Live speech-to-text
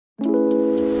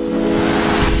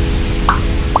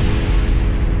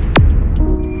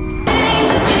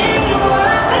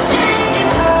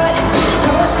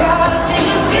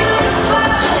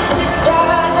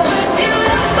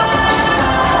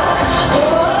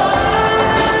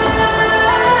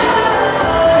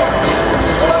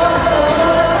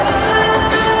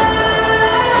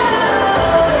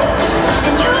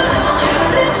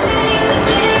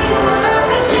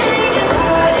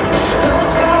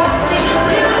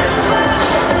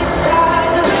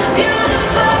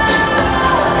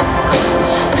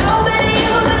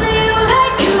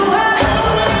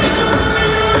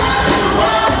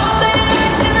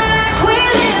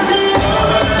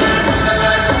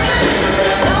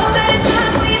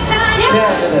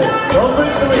Number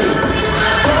 3.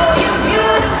 Oh, you're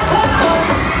beautiful.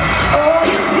 Oh,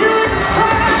 you're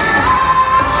beautiful.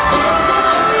 There's a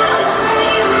heart that's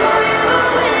waiting for you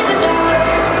in the dark.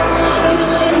 You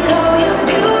should know you're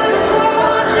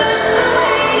beautiful just the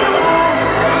way you are.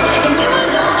 And you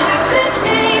don't have to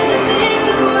change a thing.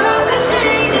 The world could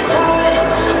change its heart.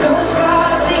 No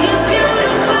scars, see you're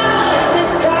beautiful. With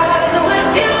stars, and we're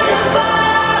beautiful.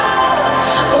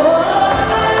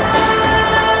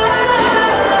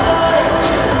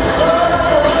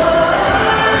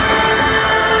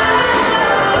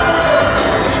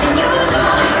 And you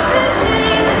don't have to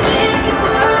change a thing. The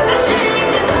world could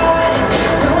change its heart.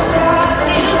 No scars,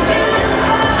 see you're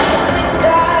beautiful. With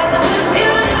stars, and we're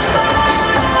beautiful.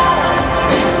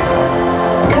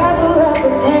 Cover up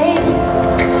the pain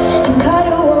and cut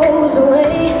our woes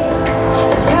away.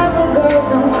 'Cause cover girls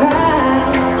don't cry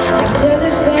after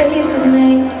their face is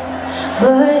made.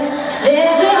 But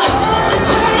there's a hope that's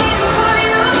waiting for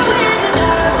you in the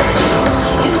dark.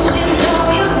 You should know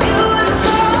you're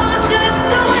beautiful just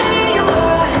the way you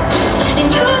are. And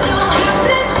you don't have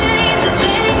to change a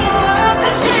thing. The world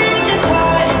could change its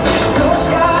heart. No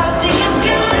scars, see you're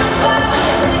beautiful.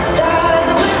 With stars,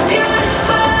 and we're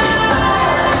beautiful.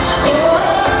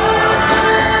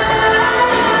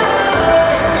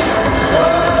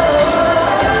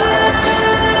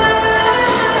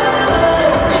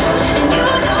 And you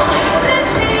don't have to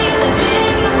change a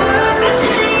thing. The world could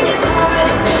change its heart.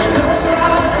 No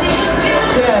scars, see you're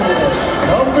beautiful. Candidate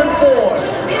number 4.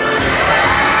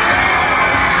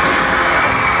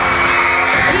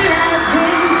 She has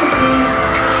dreams to be,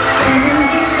 and then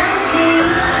be some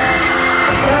sheets.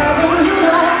 Starving, you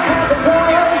know, cover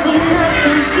girls eat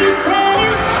nothing. She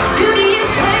says beauty is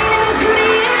pain, and there's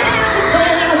beauty in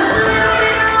everything. Was a little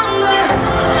bit longer,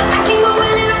 I can go a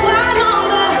little while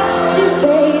longer. She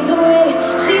fades away,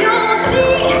 she don't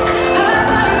see her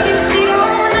perfect. She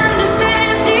don't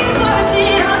understand she's worth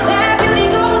it. All that beauty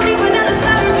goes deeper than the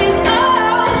surface.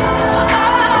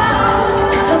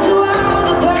 So to all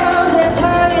the girls that's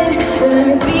hurting, let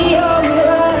me be your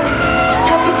mirror.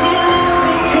 Help you see a little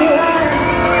bit clearer.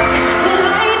 The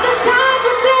light that shines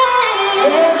within.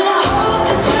 There's a hope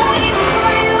that's waiting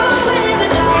for you in the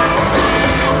dark.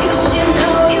 You should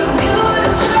know you're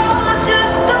beautiful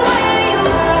just the way you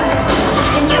are.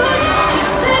 And you don't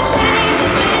have to change a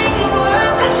thing. The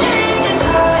world could change its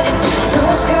heart. No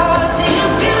scars, see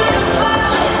you're beautiful.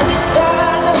 With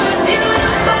stars, and we're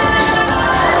beautiful.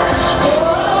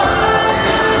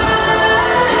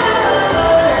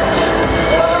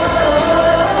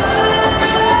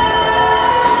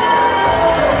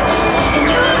 And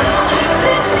you don't have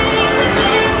to change a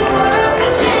thing. The world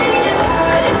could change its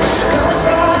heart. No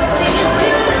scars, see you're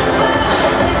beautiful.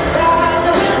 With stars,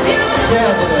 and we're beautiful.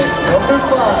 Candidate number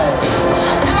 5.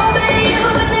 No better you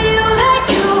than the you that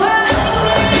you are.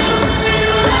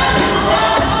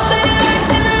 No better life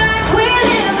than the life we're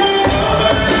living.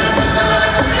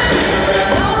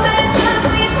 No better time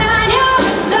for you shine, you're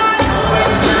a star.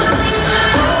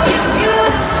 Oh, you're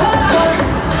beautiful.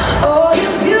 Oh,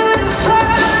 you're beautiful.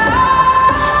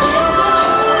 There's a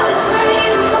hope that's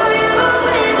waiting for you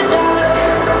in the dark.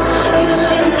 You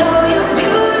should know you're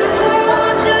beautiful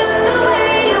just the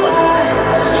way you are.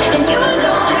 And you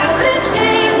don't have to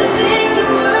change a thing. The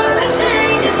world could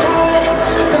change its heart.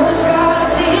 No scars,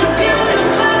 see you're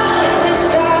beautiful. With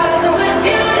stars, and we're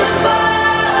beautiful.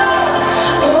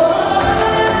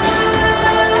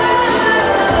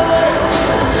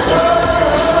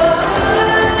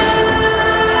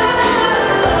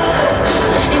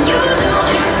 And you don't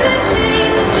have to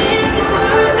change a thing. The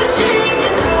world could change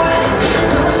its heart.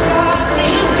 No scars, see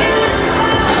you're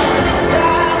beautiful. With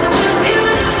stars, and we're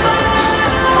beautiful.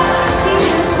 She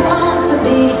just wants to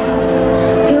be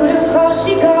beautiful.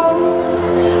 She goes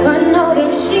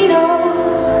unnoticed. She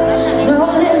knows no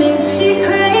limits. She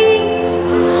craves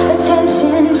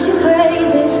attention. She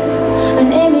praises an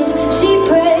image. She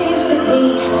prays to be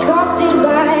sculpted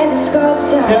by the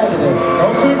sculptor. Candidate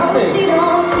number Oh, 6. she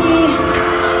don't see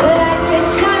the light that's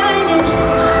shining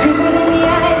deeper than the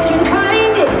eyes can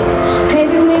find it.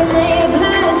 Maybe we're made of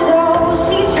blind souls.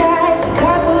 She tries to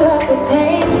cover up the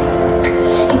pain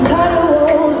and cut her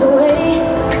woes away.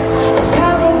 'Cause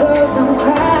cover girls don't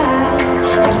cry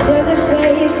after their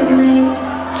face is made.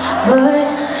 But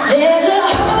there's a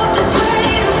hope that's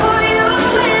waiting for you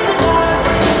in the dark.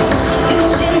 You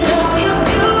should know you're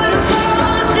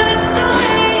beautiful just the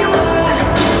way you are.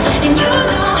 And you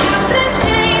don't have to change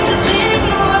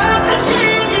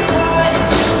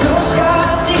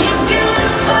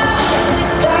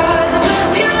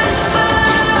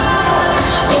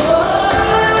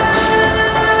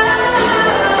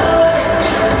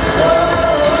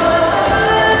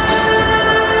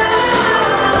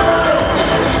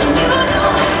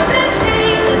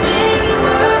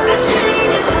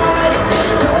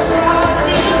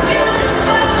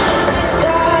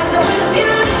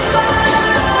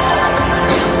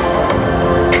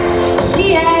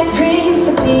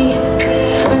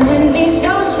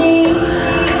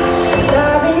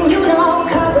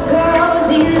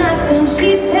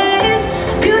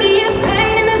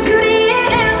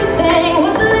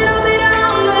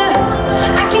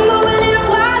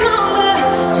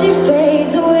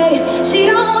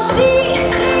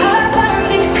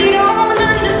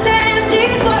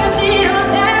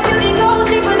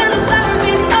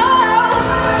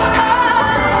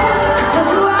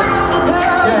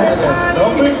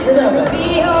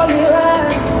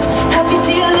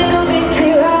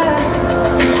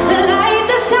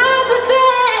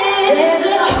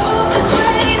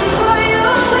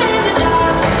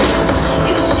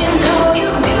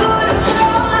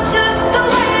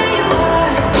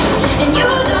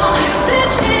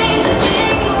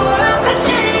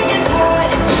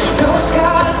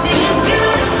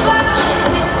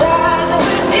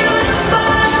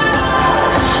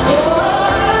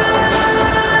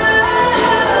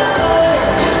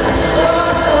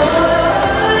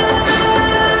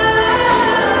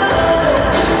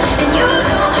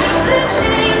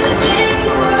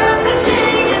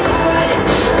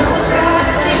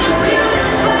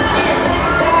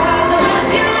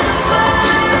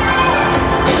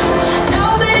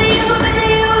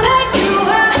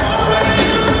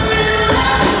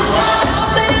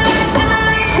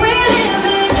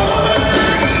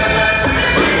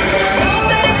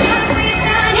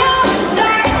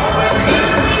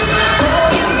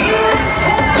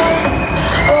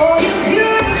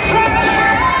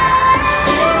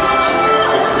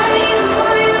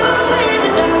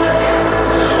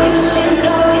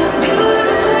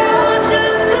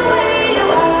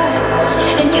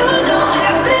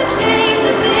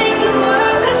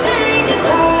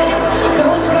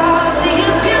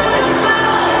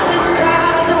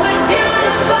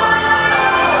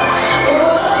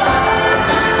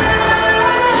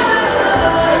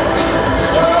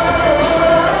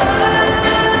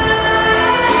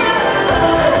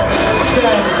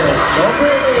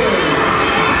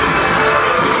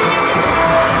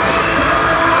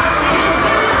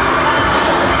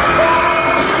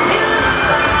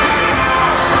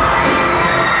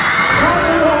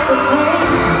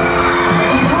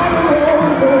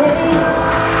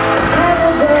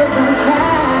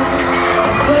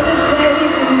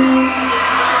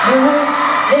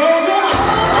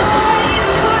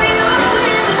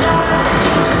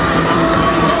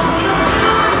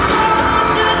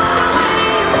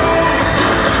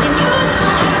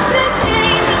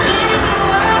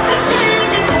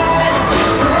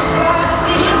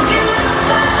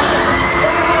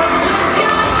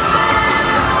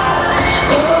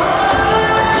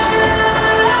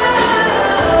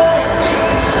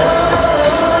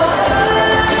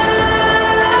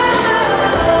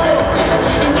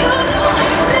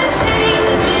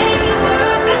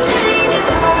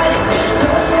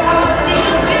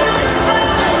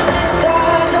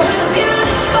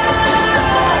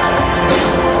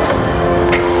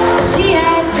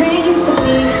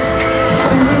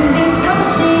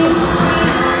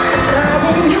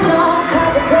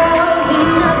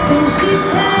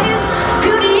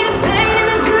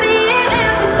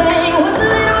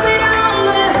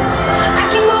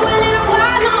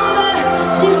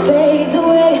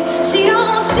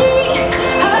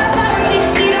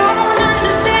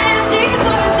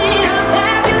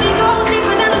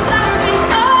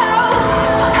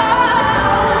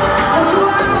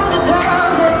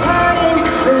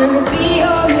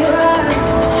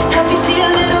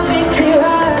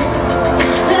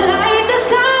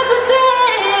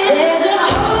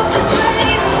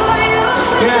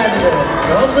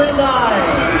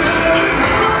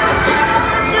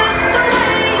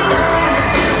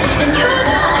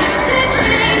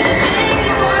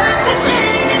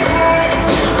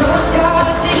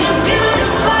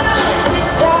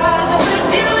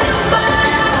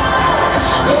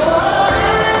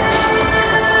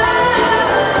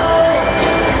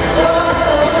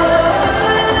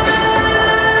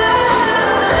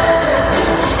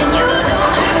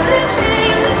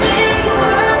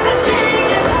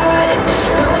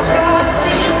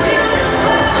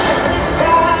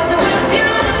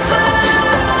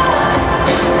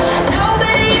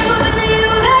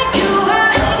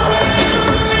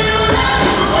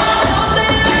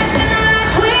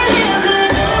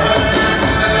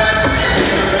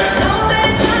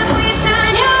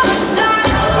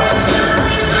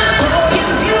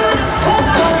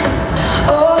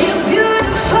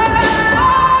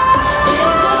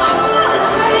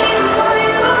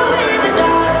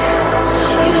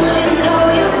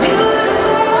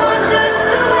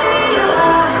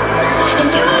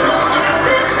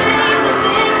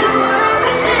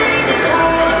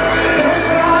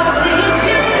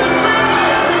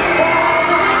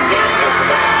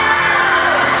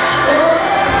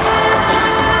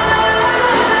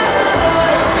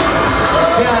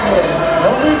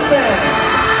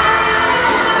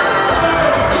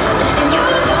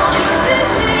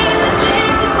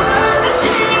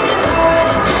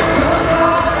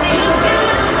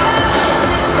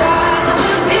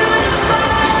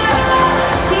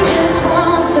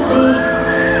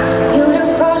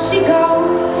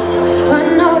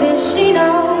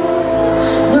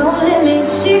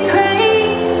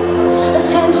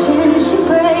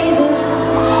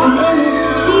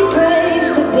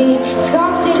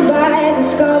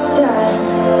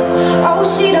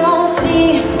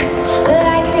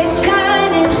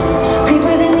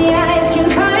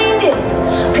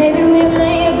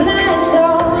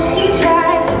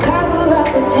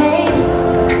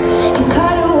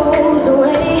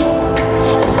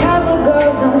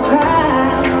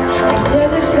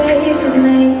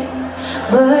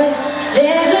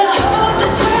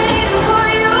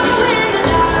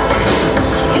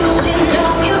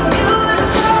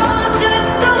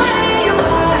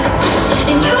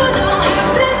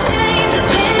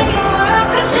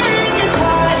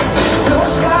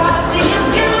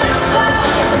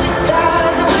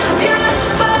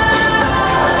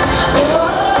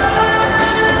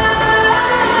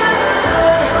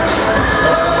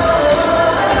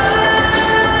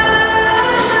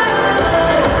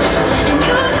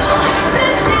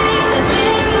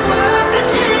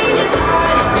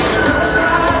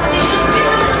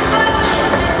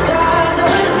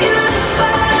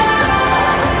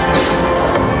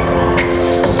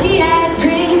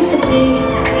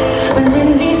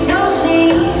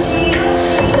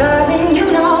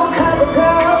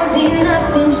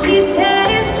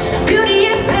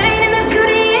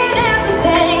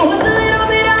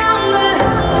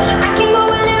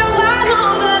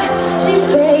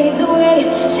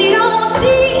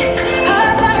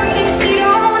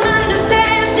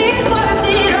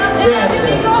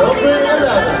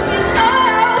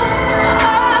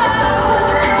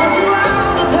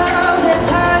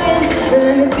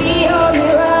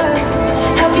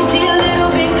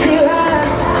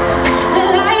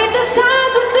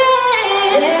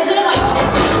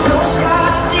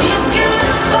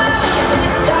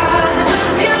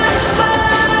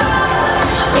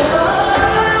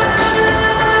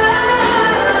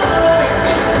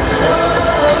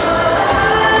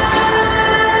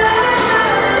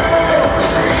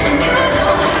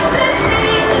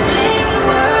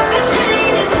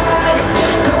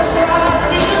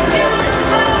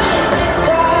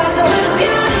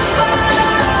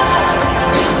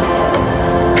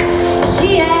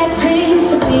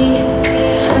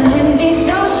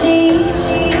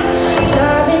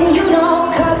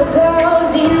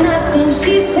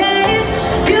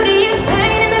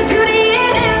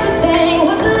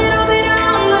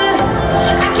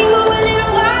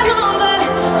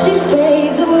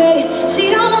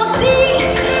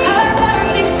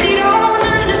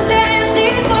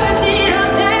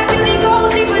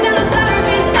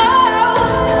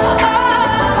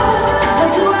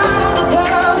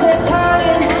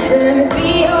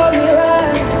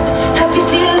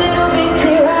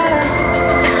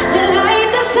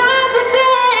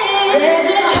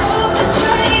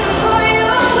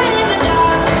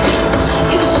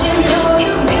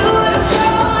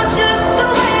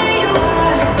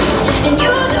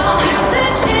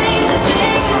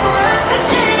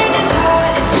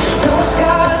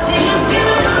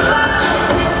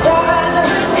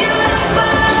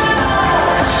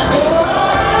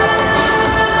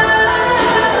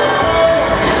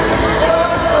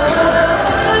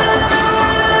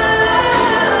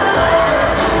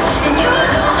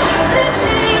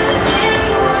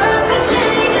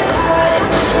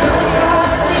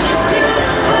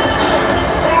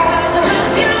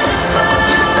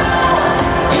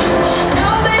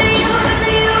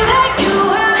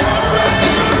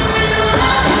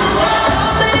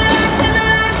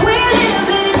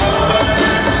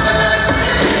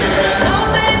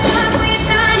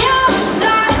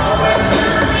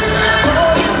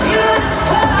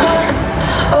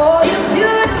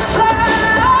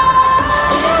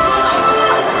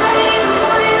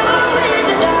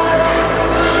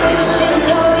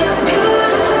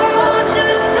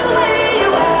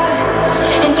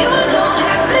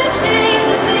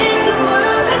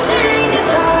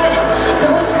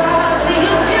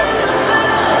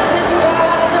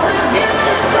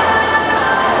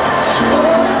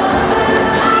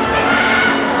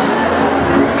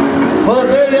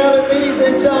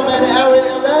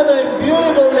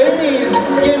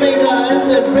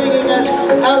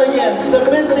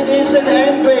precision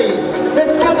and grace.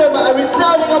 Let's give them a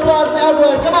resounding applause,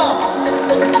 everyone. Come on.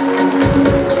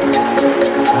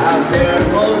 And they're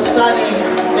most stunning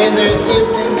in their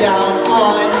evening gown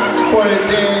on for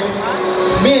this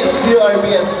Miss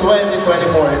CRVS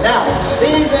 2024. Now,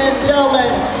 ladies and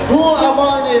gentlemen, who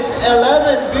among these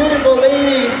 11 beautiful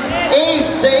ladies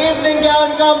aced the evening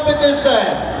gown competition?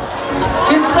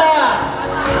 Kinsa?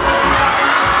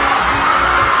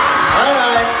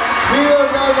 Alright, we will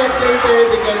know that later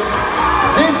because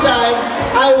this time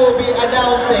I will be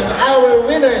announcing our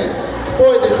winners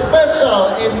for the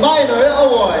Special in Minor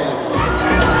Awards.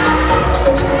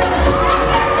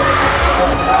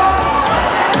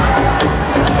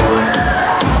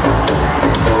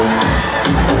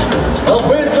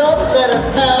 First up, let us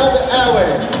have our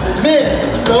Miss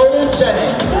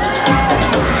Photogenic.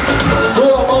 Who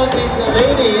among these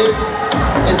ladies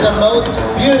is the most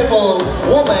beautiful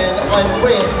woman on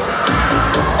print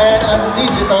and on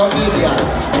digital media?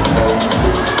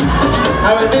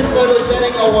 Our Miss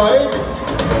Photogenic Award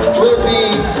will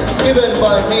be given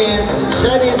by Miss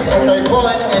Janice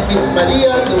Azarcon and Miss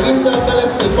Maria Luisa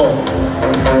Velasico.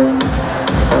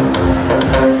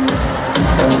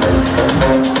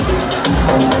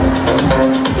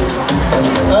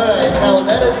 Alright, now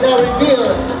let us now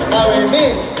reveal our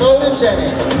Miss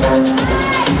Photogenic.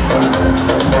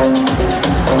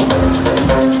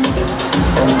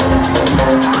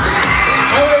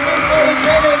 Our Miss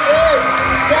Photogenic is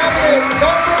cabinet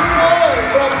number 4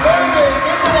 from Northern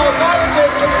Mindanao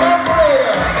Colleges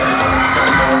Incorporated.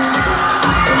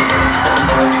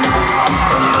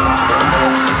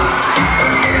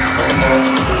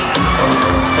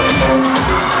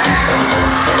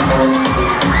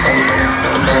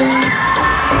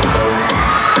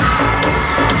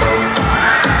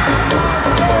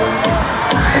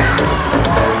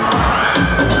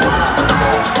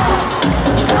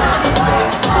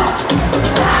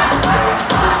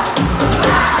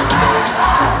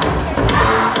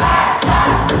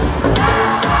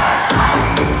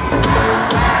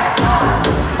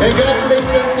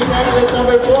 Congratulations to candidate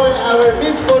number 4, our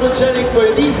Miss Photogenic for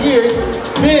these years,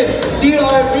 Miss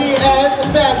CRVS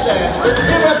pageant. Let's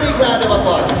give her a big round of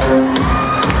applause.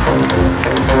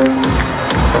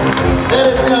 Let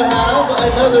us now have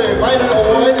another minor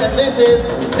award, and this is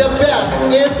the Best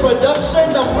in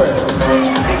Production Number.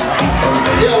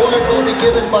 The award will be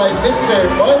given by Mr.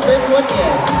 Marvin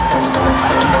Nunez.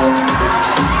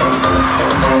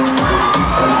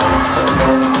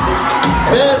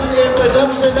 Best in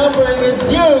Production Number is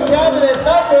you, cabinet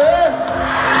number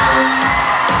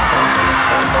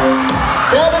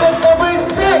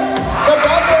 6,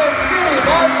 Cabadbaran City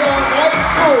National High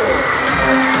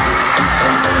School.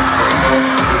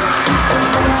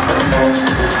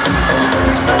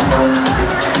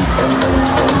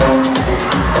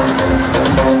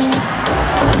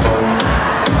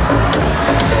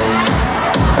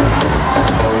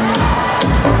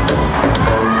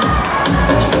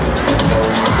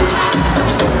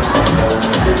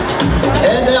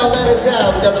 And now let us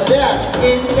have the Best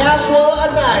in Casual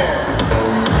Attire.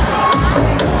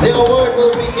 The award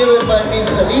will be given by Ms.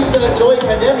 Elisa Joy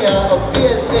Cadena of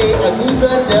PSA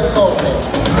Agusan del Norte.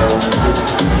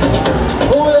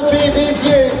 Who will be this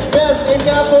year's Best in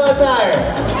Casual Attire?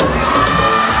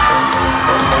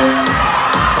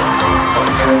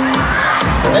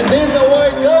 And this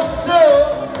award goes to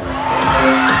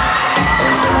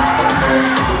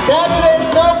cabinet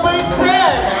number 10,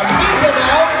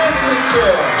 Mindanao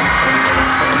Institute.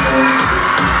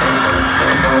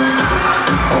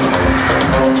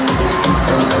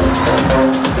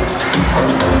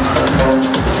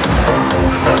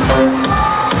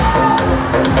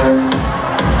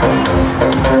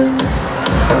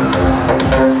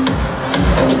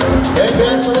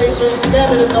 Congratulations,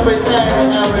 candidate number 10,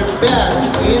 and our Best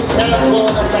in Casual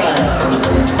Attire.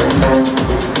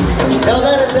 Now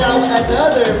let us have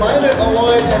another minor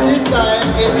award, and this time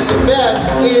it's the Best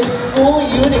in School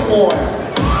Uniform.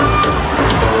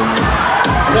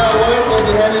 The award will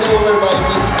be handed over by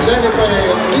Miss Jennifer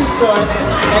Liston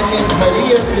and Miss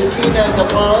Maria Cristina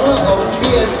Capala of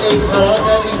PSA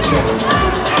Caraga Region.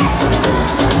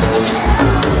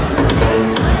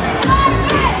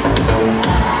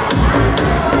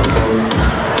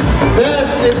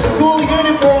 Best in School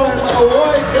Uniform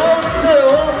award goes to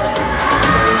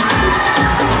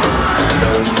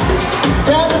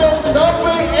cabinet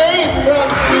number 8 from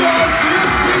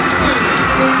CSUCC.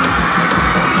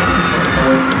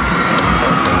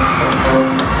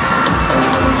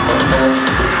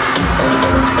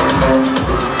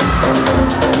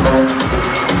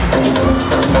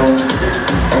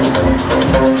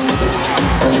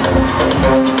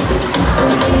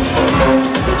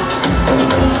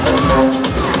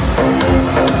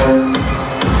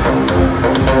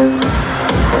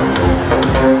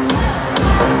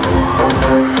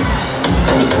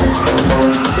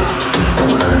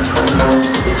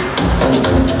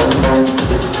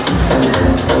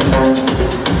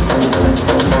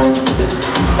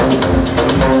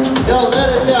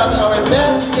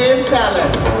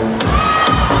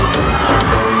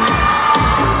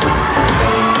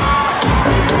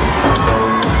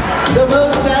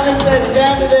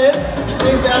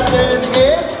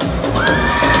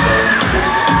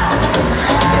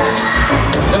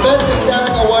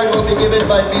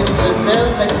 by Ms.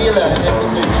 Giselle Nakila and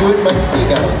Mr. Jude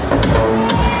Mansiga.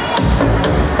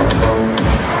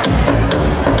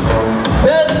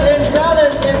 Best in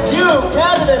talent is you,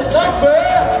 candidate number 8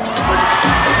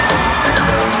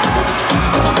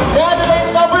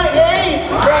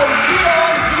 from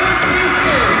CSUCC.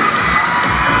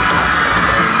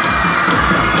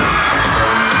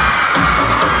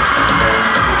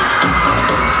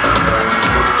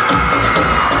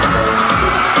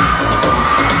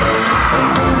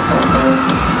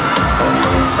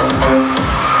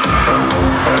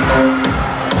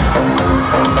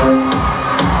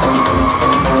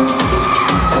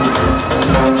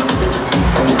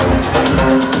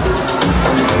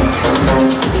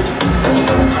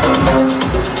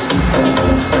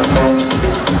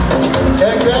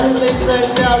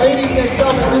 Congratulations, now ladies and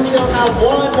gentlemen, we still have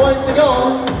one more to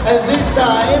go, and this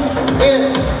time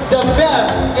it's the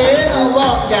best in a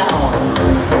long gown.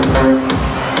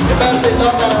 The best in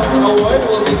long gown award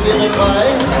will be given by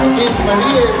Miss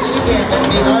Maria Chicken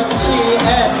Minanchi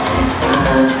and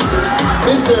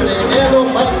Mr. Renelo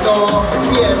Magno,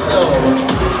 PSO.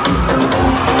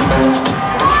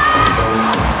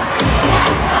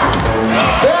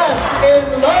 Best in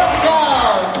long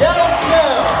gown,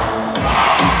 Nelson.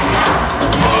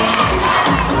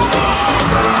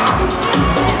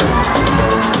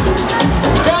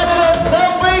 Candidate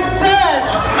number 10,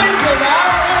 Mindanao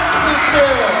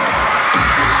Institute.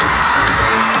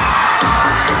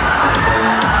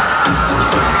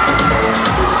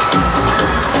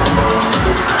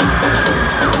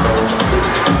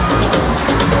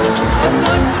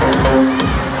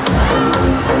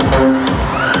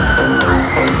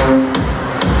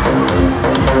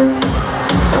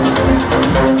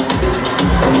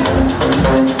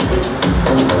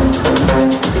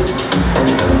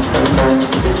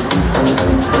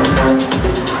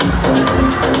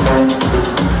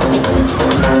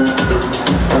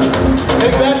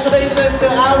 Congratulations to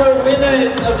our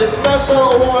winners of the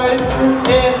special awards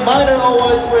and minor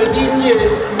awards for this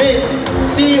year's Miss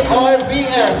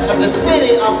CRVS of the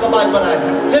city of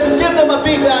Cabadbaran. Let's give them a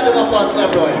big round of applause,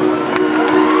 everyone.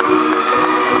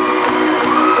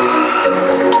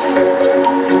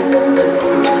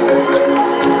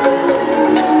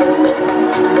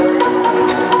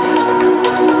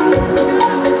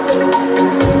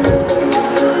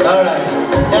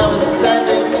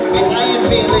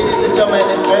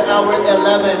 Our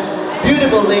 11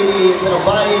 beautiful ladies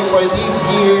vying for this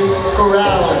year's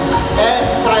crown and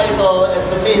title as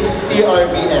a Miss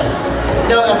CRVS.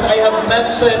 Now, as I have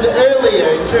mentioned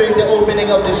earlier during the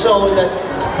opening of the show, that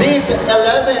these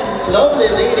 11 lovely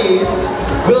ladies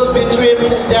will be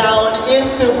trimmed down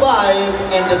into 5,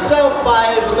 and the top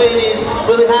 5 ladies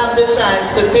will have the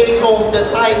chance to take home the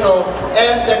title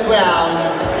and the crown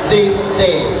this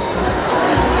day.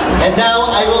 And now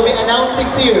I will be announcing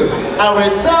to you our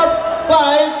top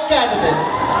 5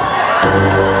 candidates.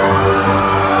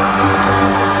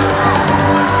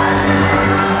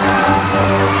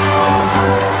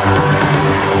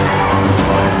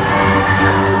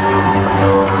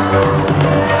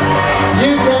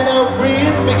 You cannot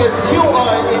breathe because you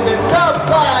are in the top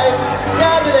 5.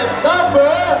 Candidate number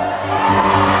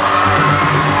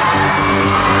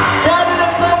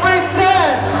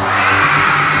 10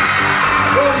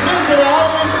 from Mindanao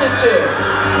Institute.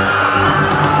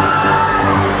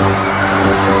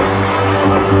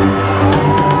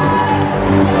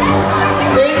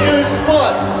 Take your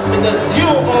spot because you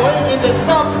are in the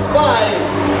top 5.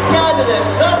 Candidate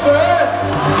number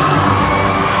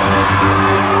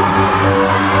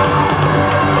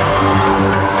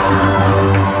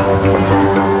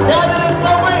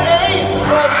 8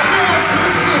 from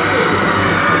CSUCC.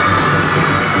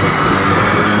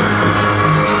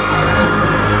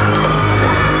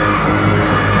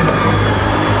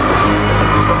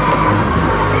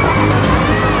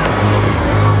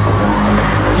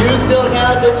 You still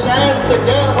have the chance to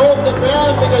get home the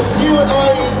crown because you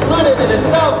are included in the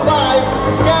top 5.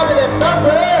 Candidate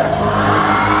number,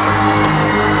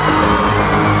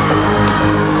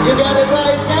 you got it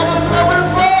right, candidate number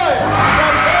 4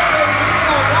 from Northern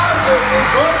Mindanao Managers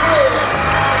Incorporated.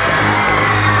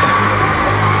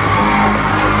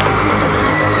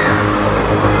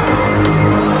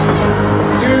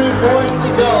 Two more to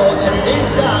go, and this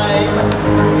time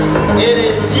it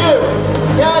is you,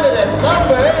 candidate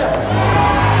number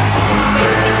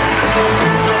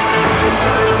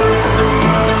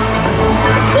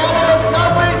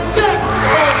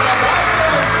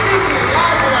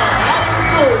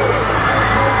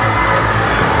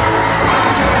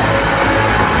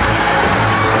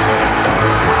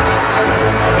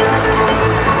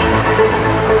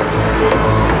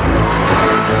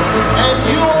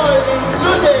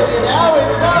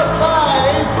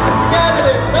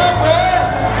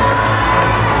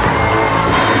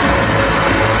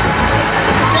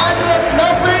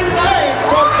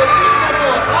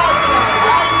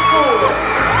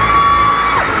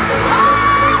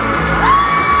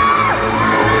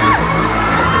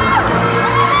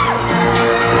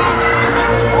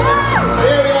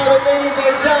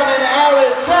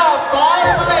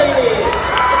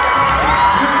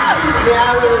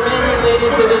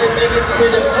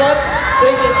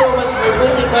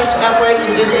much effort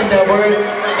in this endeavor,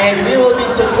 and we will be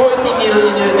supporting you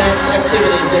in your next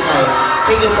activities in life.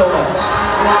 Thank you so much.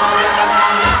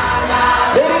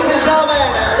 Ladies and gentlemen,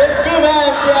 let's give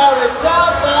hands to our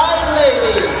top 5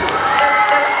 ladies.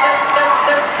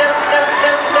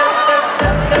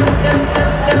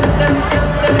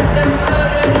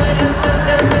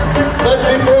 But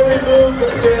before we move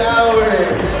to our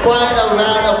final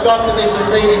round of competitions,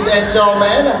 ladies and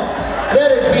gentlemen, let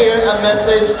us hear a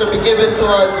message to be given to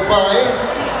us by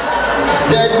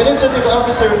the Administrative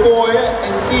Officer for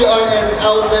and CRS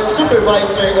Outlet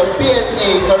Supervisor of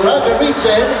PSA Caraga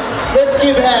Region. Let's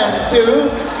give hands to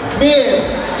Ms.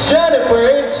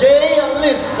 Jennifer J.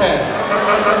 Liston.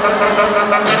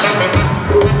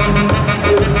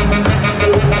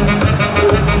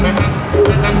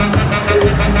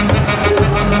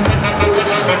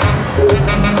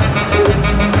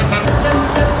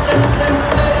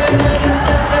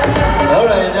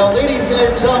 Alright, now ladies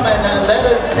and gentlemen, let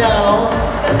us now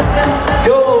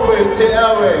go over to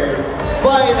our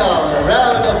final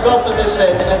round of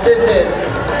competition, and this is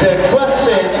the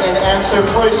question and answer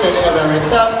portion of our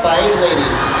top 5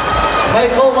 ladies. I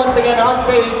call once again on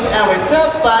stage our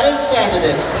top 5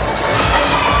 candidates.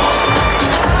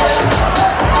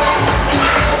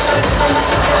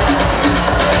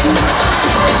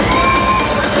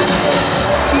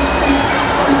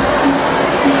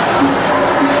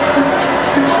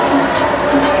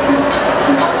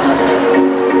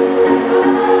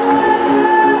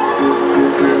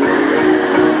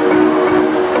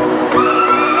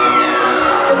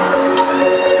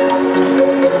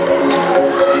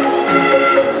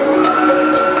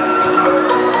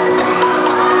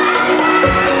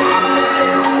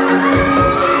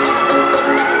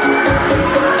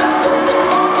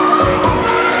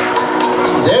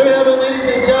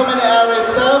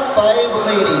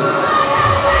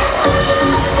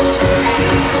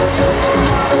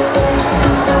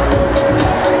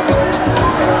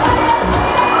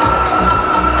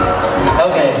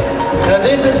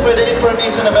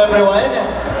 Of everyone,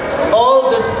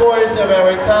 all the scores of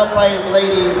our top 5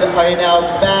 ladies are now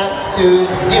back to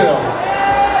 0.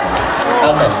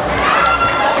 Okay.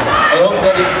 I hope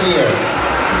that is clear.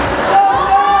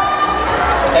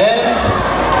 And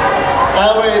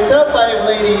our top 5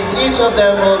 ladies, each of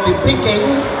them will be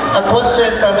picking a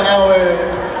question from our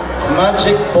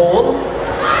magic bowl,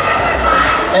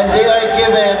 and they are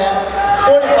given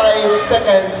 45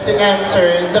 seconds to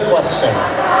answer the question.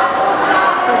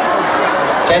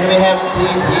 Can we have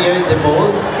please hear the bowl?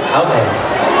 Okay.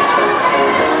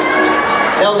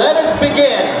 Now let us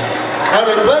begin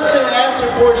our question and answer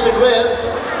portion with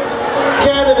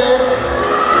candidate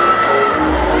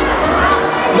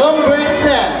number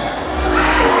 10.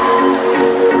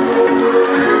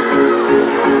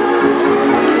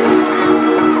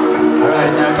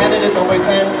 Alright, now candidate number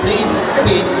 10, please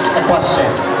repeat a question.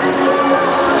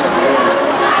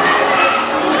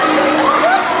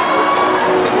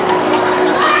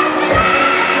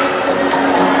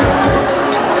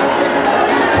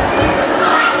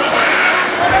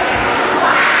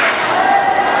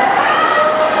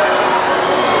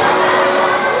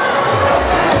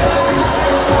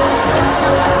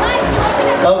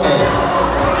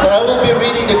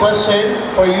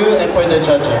 Question for you and for the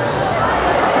judges.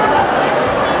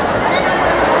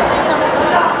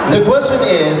 The question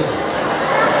is,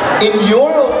 in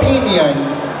your opinion,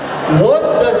 what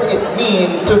does it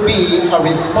mean to be a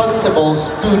responsible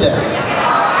student?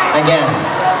 Again,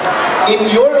 in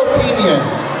your opinion,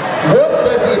 what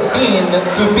does it mean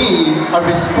to be a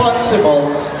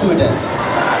responsible student?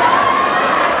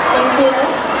 Thank you.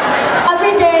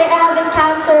 Every day I have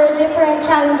encountered different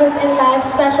challenges in life,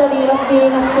 especially of being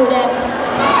a student.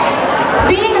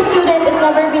 Being a student has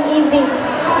never been easy.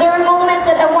 There are moments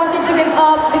that I wanted to give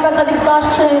up because of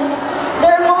exhaustion.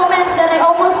 There are moments that I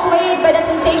almost swayed by the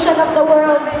temptation of the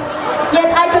world. Yet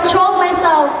I controlled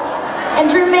myself and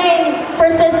remained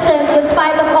persistent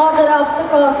despite of all the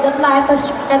obstacles that life has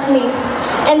thrown at me.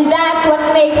 And that's what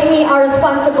makes me a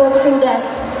responsible student.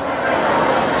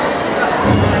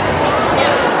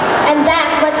 And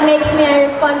that's what makes me a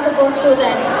responsible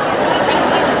student.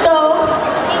 So,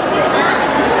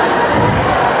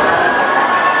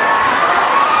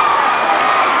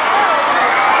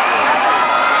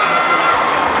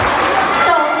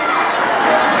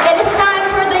 it is time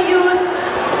for the youth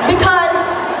because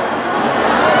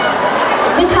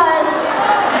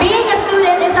being a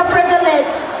student is a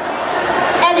privilege.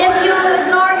 And if you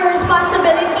ignore your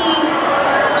responsibility,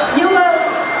 you will.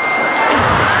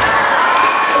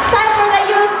 It's time for the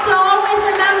youth to always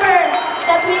remember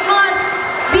that we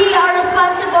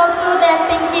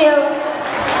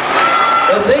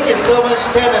so much,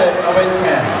 candidate number 10.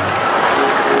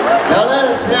 Now let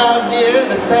us have here in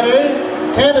the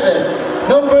center, candidate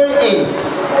number 8.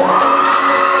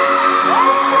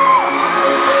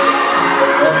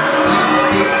 Please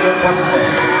speak your question.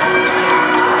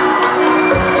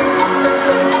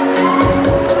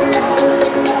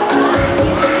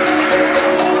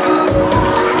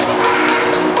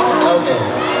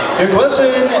 Your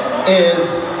question is,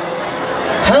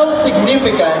 how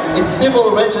significant is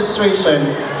civil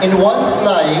registration in one's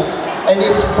life and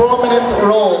its prominent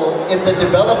role in the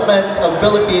development of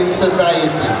Philippine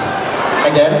society?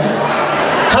 Again,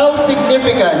 how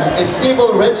significant is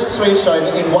civil registration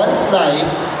in one's life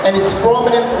and its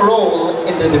prominent role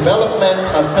in the development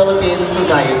of Philippine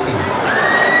society?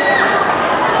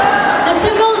 The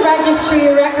civil registry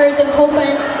records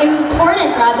important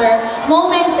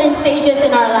moments and stages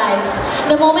in our lives.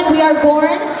 The moment we are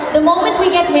born, the moment we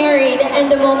get married,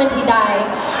 and the moment we die.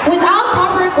 Without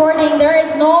proper recording, there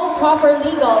is no proper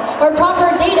legal or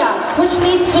proper data, which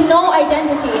leads to no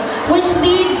identity, which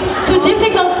leads to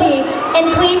difficulty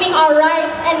in claiming our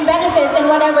rights and benefits in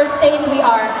whatever state we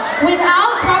are.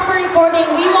 Without proper recording,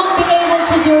 we won't be able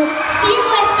to do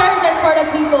seamless service for the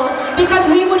people because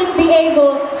we wouldn't be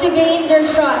able to gain their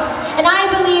trust. And I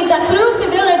believe that through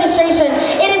civil registration,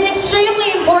 it is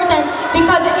extremely important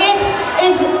because it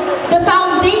is the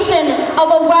foundation of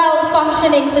a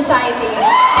well-functioning society.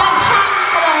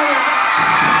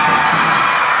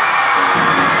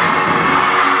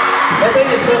 Thank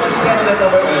you so much, candidate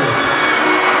number 8.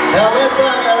 Now let's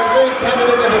have our third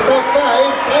candidate in the top 5,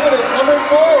 candidate number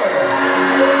 4.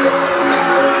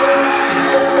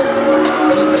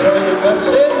 Please show your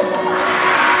question.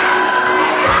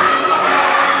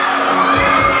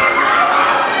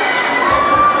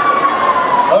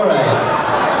 Alright.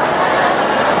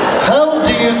 How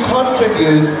do you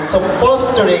contribute to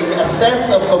fostering a sense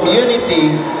of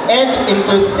community and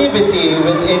inclusivity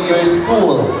within your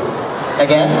school?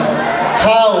 Again,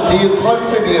 how do you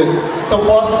contribute to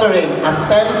fostering a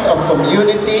sense of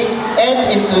community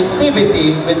and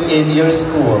inclusivity within your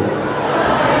school?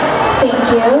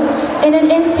 Thank you. In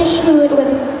an institute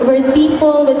where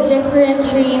people with different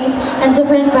dreams and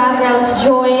different backgrounds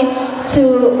join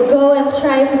to go and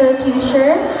strive for their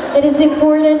future, it is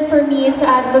important for me to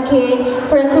advocate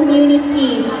for a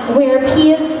community where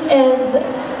peace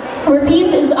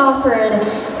is offered.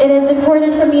 It is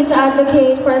important for me to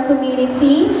advocate for a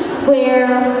community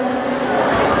where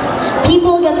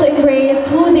people get to embrace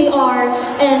who they are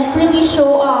and really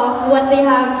show off what they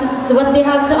have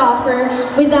to offer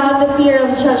without the fear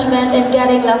of judgment and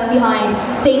getting left behind.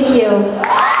 Thank you.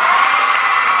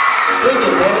 Thank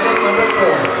you, candidate number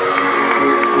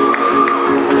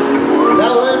 4.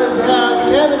 Now let us have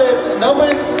candidate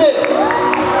number 6.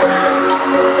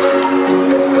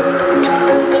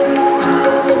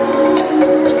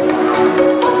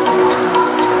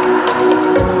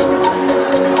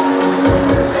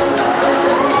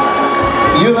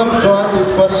 You have drawn this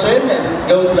question and it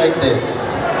goes like this.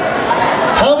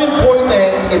 How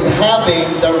important is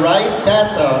having the right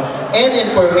data and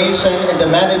information in the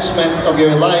management of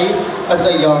your life as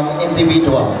a young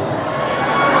individual?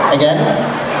 Again,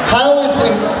 how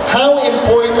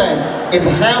important is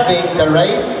having the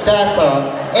right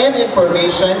data and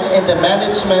information in the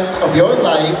management of your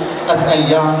life as a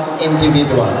young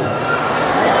individual?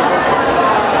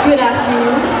 Good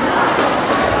afternoon.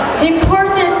 The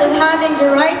importance of having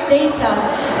the right data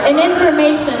and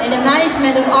information in the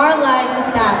management of our lives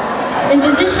is that in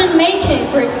decision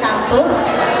making, for example,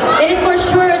 it is for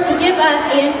sure to give us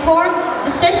informed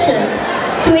decisions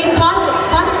to a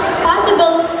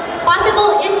possible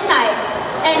insights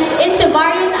and into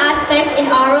various aspects in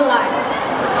our lives.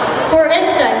 For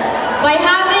instance, by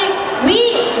having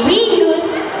we use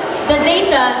the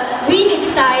data, we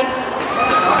decide.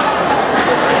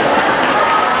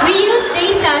 We use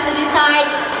data to decide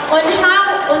on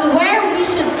where we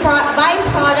should buy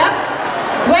products,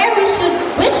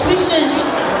 which we should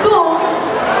school,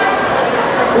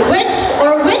 which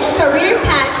career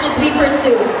path should we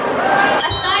pursue.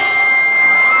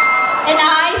 And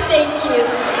I thank you.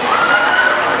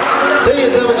 Thank you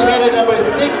so much, candidate number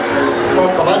 6 from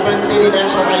Cabadbaran City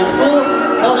National High School.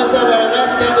 Now let's have our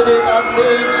last candidate on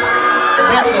stage,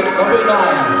 candidate number 9.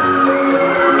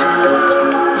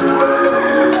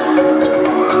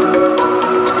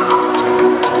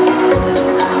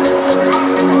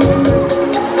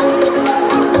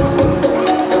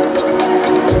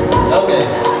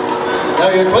 Now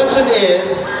your question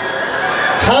is,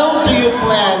 how do you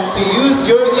plan to use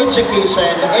your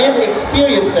education and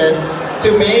experiences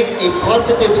to make a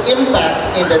positive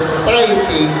impact in the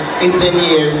society in the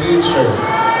near future?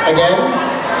 Again,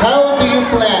 how do you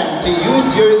plan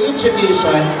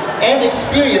education and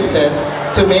experiences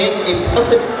to make a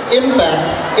positive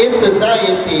impact in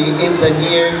society in the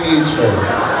near future.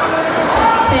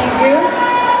 Thank you.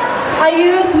 I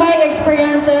use my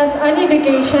experiences and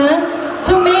education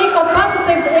to make a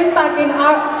positive impact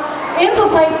in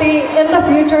society in the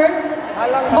future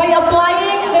by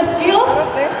applying the skills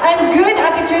and good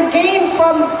attitude gained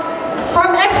from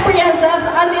experiences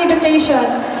and education.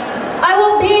 I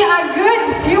will be a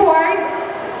good steward.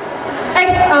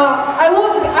 I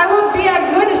will be a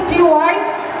good steward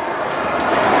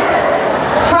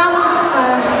from.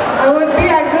 I would be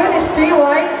a good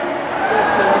steward.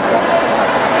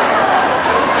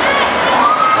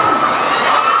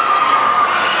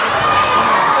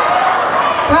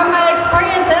 From my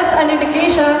experiences and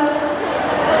education,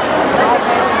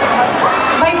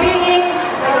 by being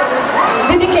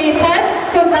dedicated,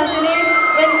 compassionate,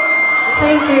 and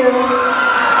thank you.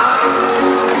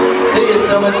 Thank you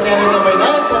so much, candidate number 9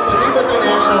 from Cabadbaran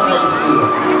International High School.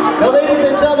 Now, ladies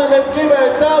and gentlemen, let's give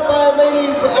our top 5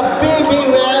 ladies a big, big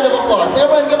round of applause.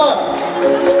 Everyone, come on.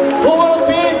 Who will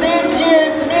be this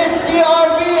year's Miss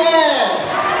CRVS?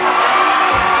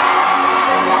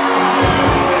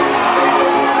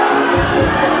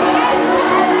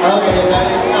 Okay, that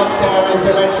is up to our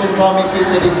selection committee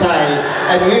to decide,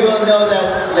 and we will know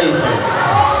that later.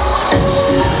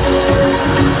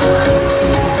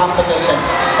 Competition.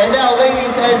 And now,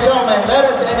 ladies and gentlemen, let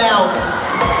us announce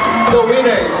the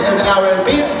winners of our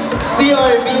Miss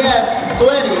CRVS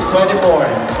 2024.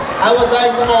 I would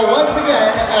like to call once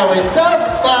again our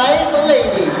top 5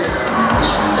 ladies.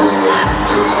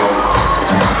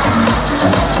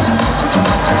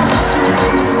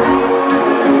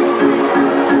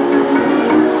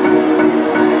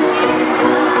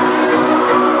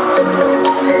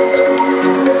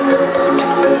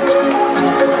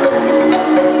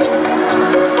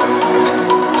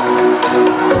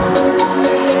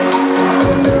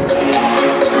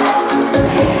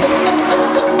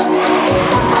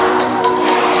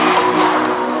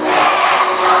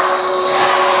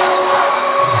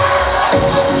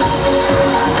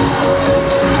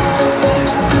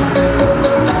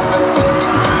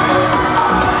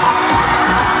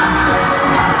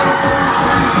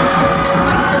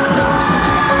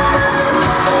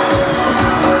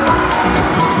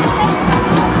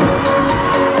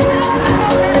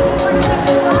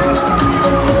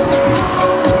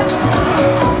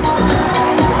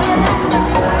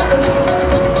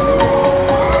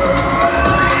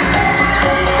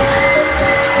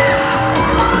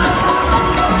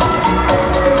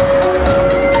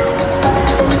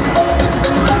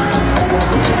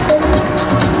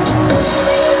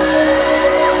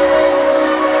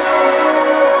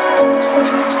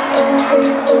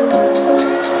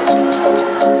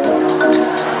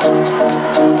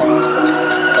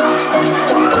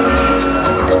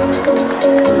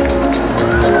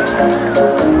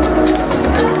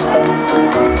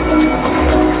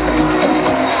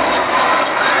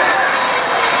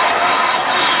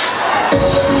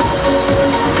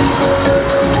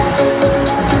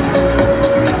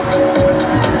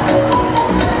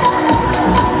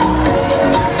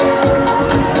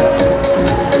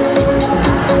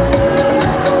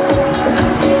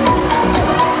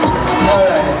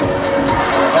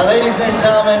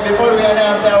 Before we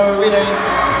announce our winners,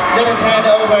 let us hand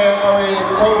over our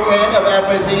token of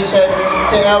appreciation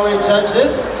to our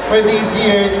judges for this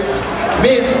year's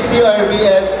Miss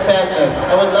CRVS pageant.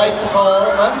 I would like to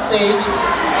call on stage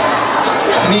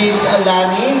Miss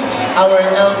Alani, our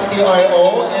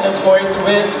LCRO, and of course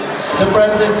with the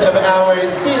presence of our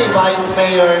City Vice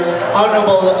Mayor,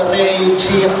 Honorable Ray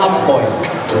G. Hamboy.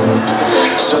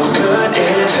 So good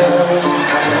it hurts,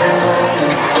 I don't want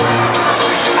it.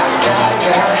 Gotta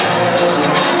have it,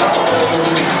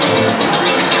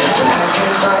 and I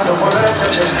can't find the words, I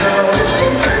just go.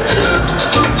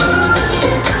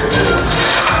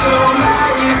 I don't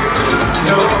like it,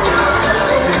 no, I love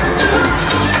it.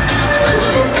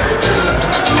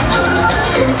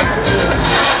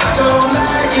 I don't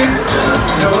like it,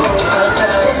 no, I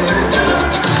love it.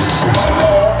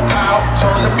 All out,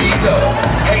 turn the beat up.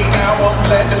 Hey now, I'm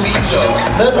glad to meet you.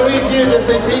 Let's read here the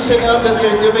citation of the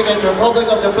certificate. Republic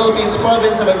of the Philippines,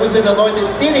 Province of Agusan del Norte,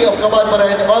 City of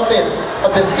Cabadbaran, Office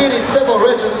of the City Civil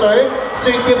Registrar.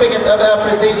 Certificate of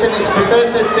appreciation is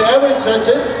presented to our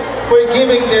judges for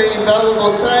giving their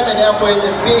invaluable time and effort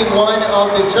as being one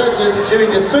of the judges during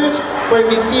the search for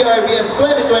Miss CRVS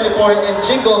 2024 and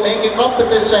Jingle Making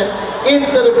Competition in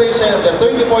celebration of the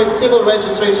 34th Civil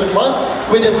Registration Month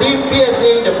with the theme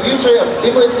PSA, the Future of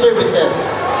Seamless Services.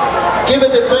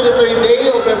 Given the 23rd day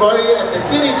of February at the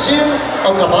City Gym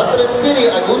of Cabadbaran City,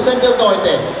 Agusan del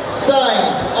Norte.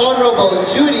 Signed, Honorable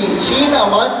Judy Jean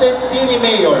Amantes, City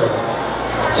Mayor.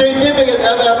 Certificate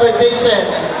of Appreciation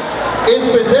is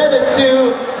presented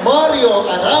to Mario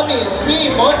Arami C.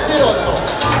 Monteroso.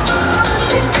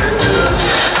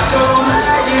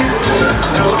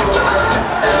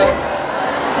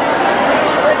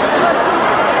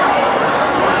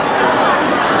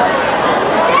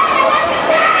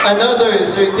 Another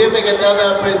certificate of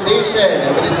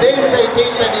appreciation with the same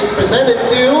citation is presented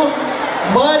to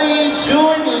Mari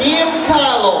June Lim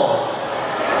Calo.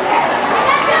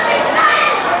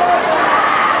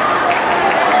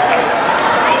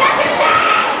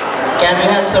 Can we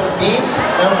have some beat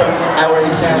from our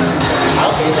exam?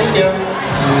 Okay, thank you.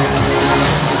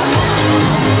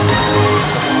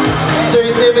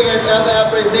 Certificate of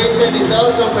appreciation is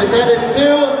also presented to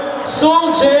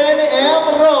Suljan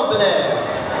M. Robles.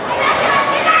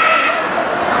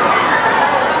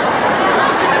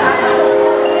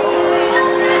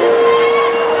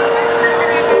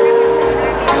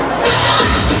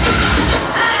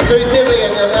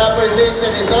 Certificate of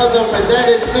appreciation is also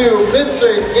presented to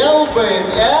Mr. Gilbert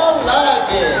L.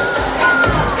 Lage.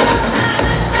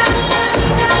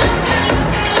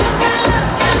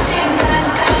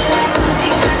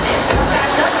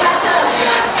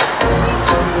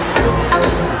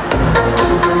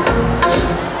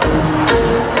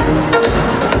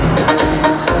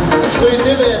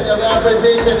 Certificate of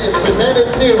appreciation is presented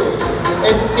to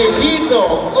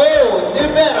Estelito O. De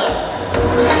Vera.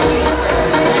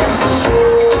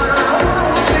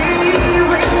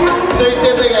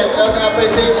 Certificate of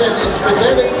appreciation is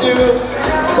presented to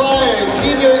Fire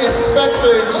Senior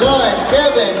Inspector John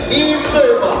Kevin B.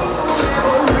 Serva.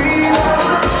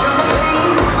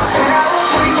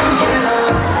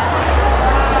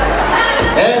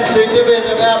 And certificate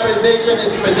of appreciation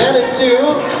is presented to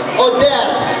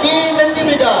Odette T.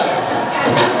 Natividad.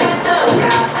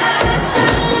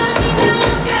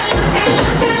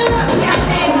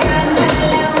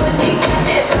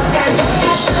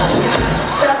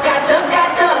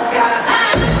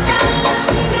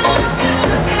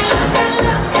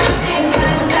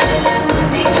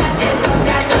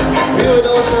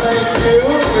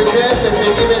 The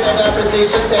certificate of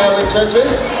appreciation to our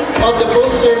judges of the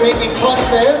poster making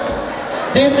contest.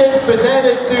 This is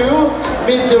presented to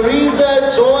Ms.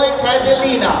 Riza Joy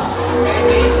Cadelina.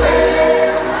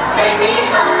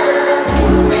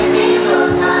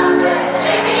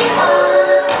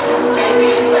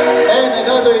 And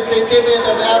another certificate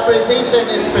of appreciation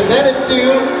is presented to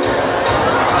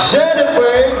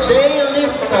Jennifer J.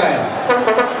 Liston.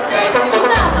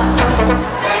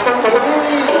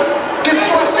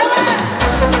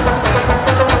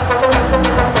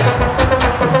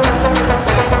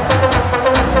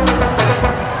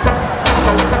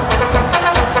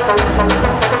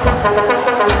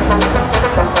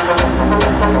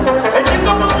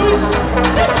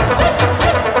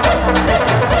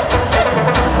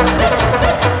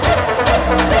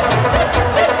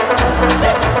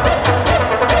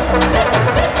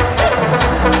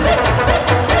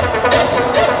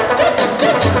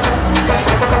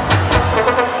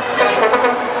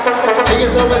 Thank you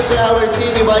so much to our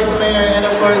City Vice Mayor and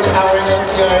of course our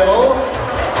NCRO,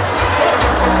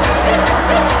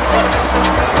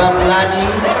 Ma'am Lani.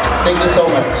 Thank you so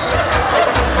much.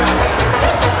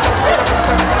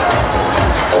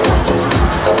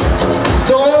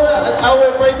 To all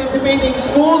our participating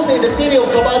schools in the city of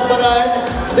Cabadbaran,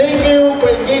 thank you for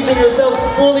engaging yourselves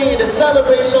fully in the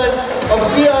celebration of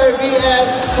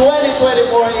CRVS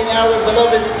 2024 in our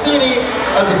beloved city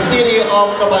of the city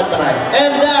of Cabadbaran.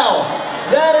 And now,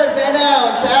 let us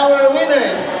announce our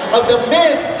winners of the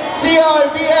Miss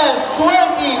CRVS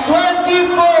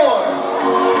 2024.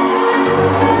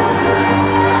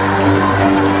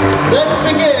 Let's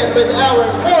begin with our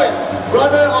fourth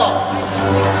runner-up.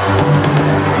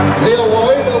 The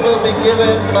award will be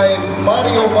given by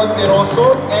Mario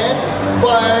Monteroso and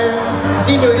Fire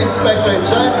Senior Inspector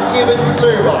John Gibbons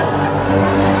Serva.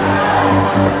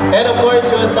 And of course,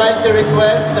 we would like to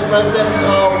request the presence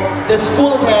of the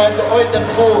school head or the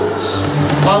coach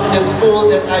of the school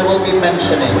that I will be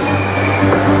mentioning.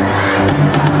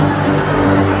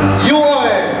 You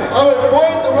are our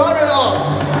fourth runner-up.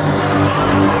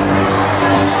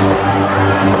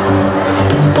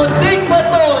 Puting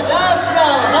Bato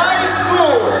National High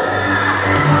School.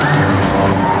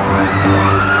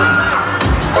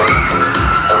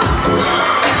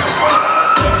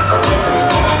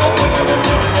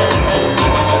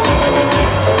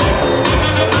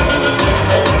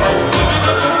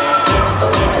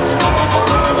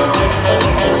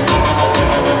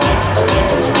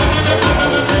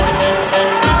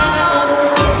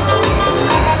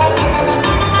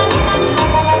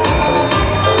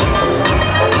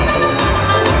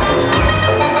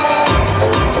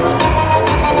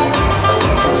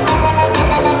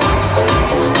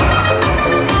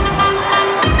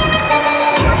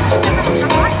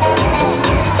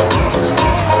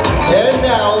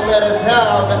 let us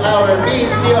have our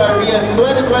Miss CRVS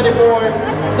 2024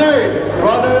 third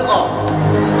runner-up.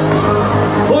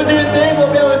 Who do you think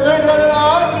will be our third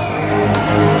runner-up?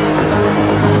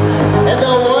 And the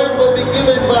award will be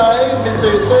given by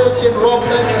Mr. Sojin Robles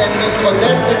and Ms.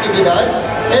 Odette Natividad,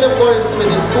 and of course with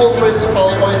the school principal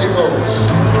or the coach.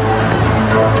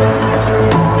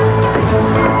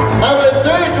 Our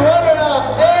third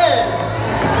runner-up is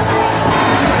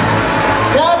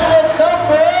candidate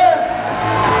number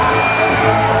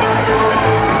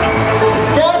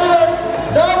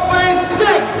 6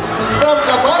 from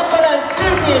Cabadbaran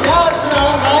City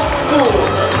National High School.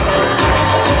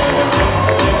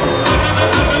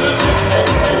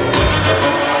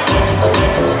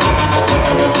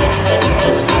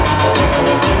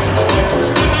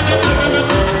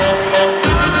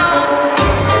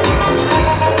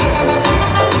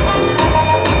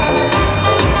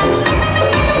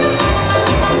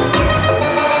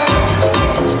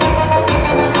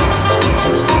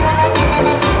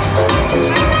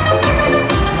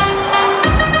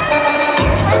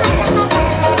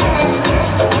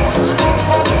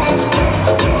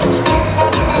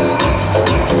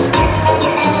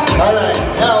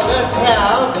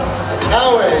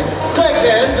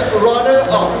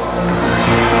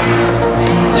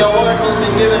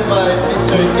 Given by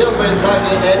Mr. Gilbert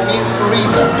Lagi and Ms.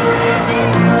 Risa.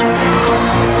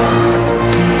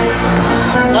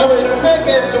 Our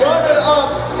second runner-up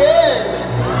is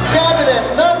candidate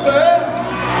number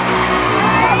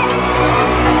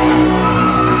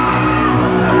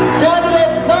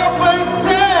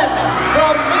 10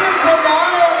 from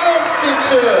Mindanao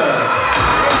Institute.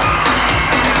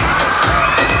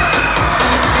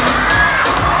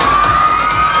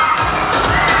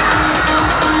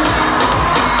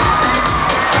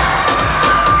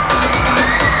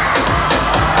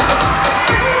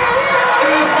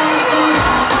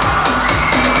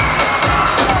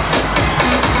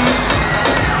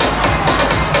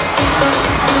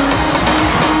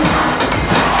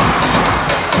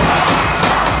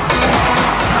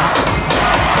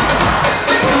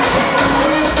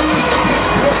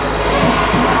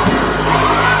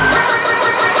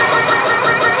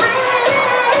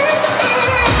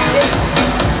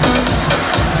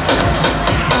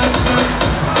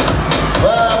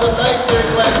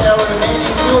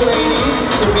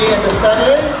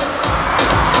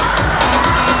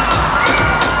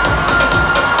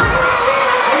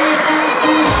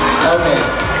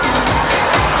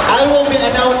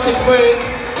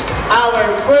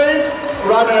 First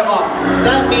runner-up.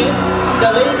 That means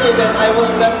the lady that I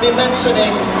will not be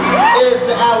mentioning is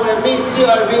our Miss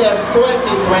CRVS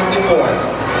 2024.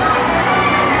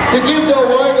 To give the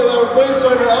award of our first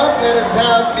runner-up, let us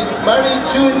have Miss Marie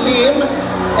June Lim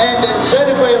and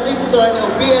Jennifer Liston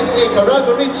of PSA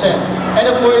Caraga Region, and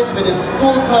of course with the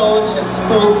school coach and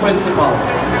school principal.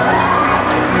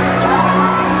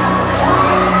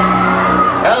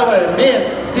 Our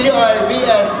Miss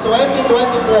CRVS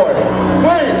 2024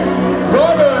 first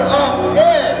runner-up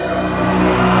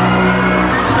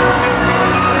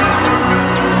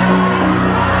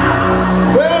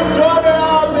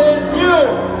is you,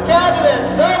 candidate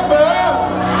number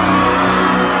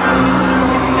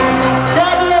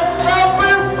 4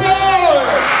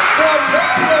 from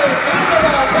Brother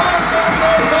Mindanao Baptist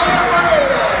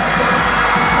Incorporated.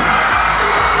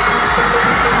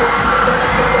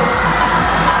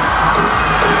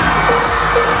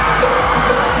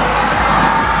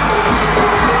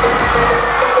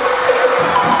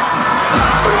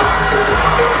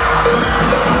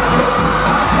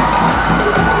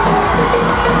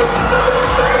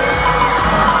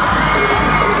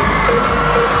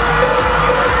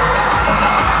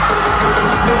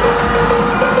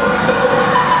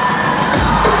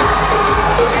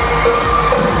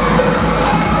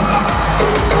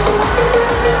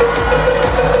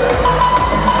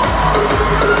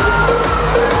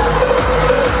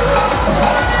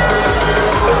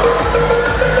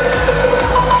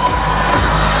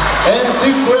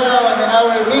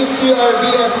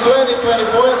 CRVS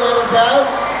 2024, let us have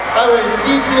our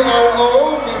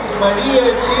CCRO, Ms. Maria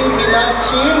G.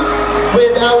 Milanchi,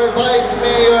 with our Vice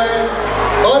Mayor,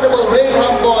 Honorable Ray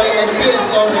Hamboy, and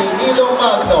PSO Nilo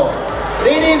Magno.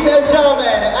 Ladies and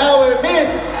gentlemen, our Miss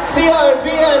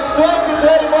CRVS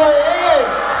 2024 is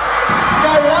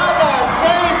Caraga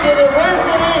State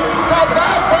University,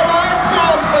 Cabadbaran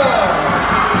Campus.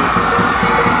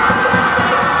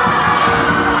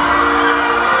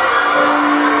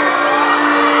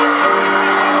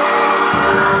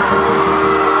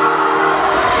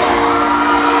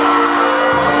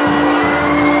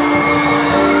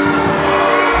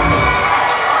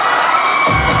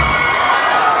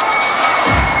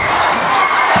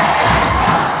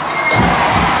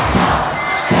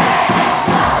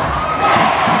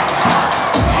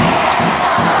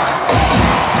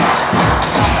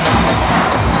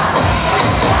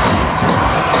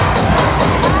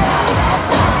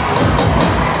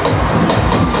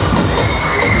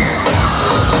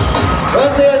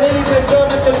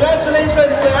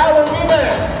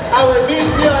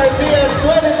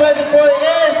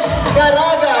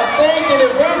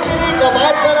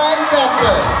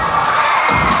 campus.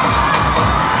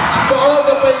 To all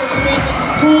the participating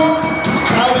schools,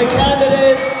 our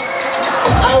candidates,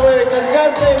 our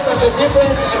contestants of the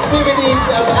different activities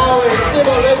of our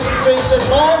civil registration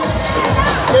month,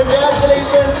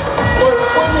 congratulations for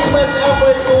putting much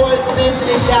effort towards this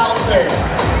encounter.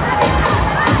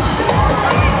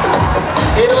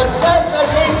 It was such a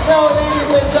great show,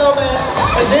 ladies and gentlemen,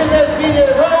 and this has been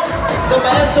your host, the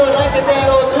Maestro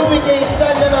Raquetero, Louie K.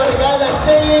 Sandalo Regala,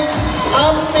 saying,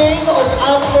 amping o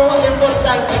ampo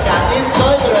importante ka.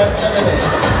 Enjoy the rest of the day.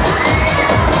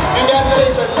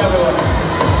 Congratulations, everyone.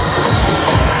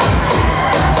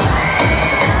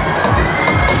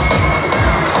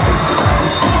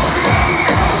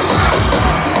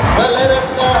 Well, let us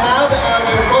now have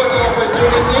our photo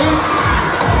opportunity.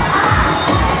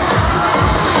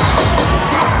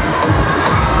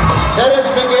 Let us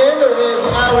begin with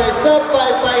our top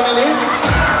 5 finalists,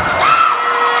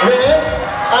 with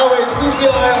our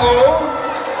CCRO,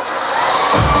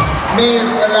 Ms.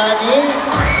 Alani,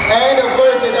 and of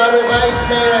course with our Vice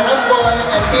Mayor Hamboy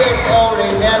and PSO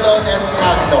Reynelo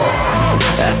Escagno.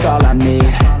 That's all I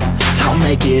need. I'll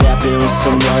make it happen with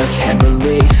some work and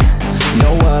belief.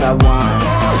 Know what I want,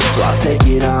 so I'll take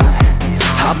it on.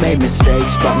 I've made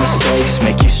mistakes, but mistakes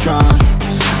make you strong.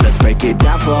 Let's break it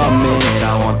down for a minute.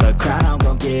 I want the crown, I'm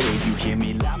gon' get it. You hear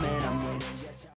me loud, man.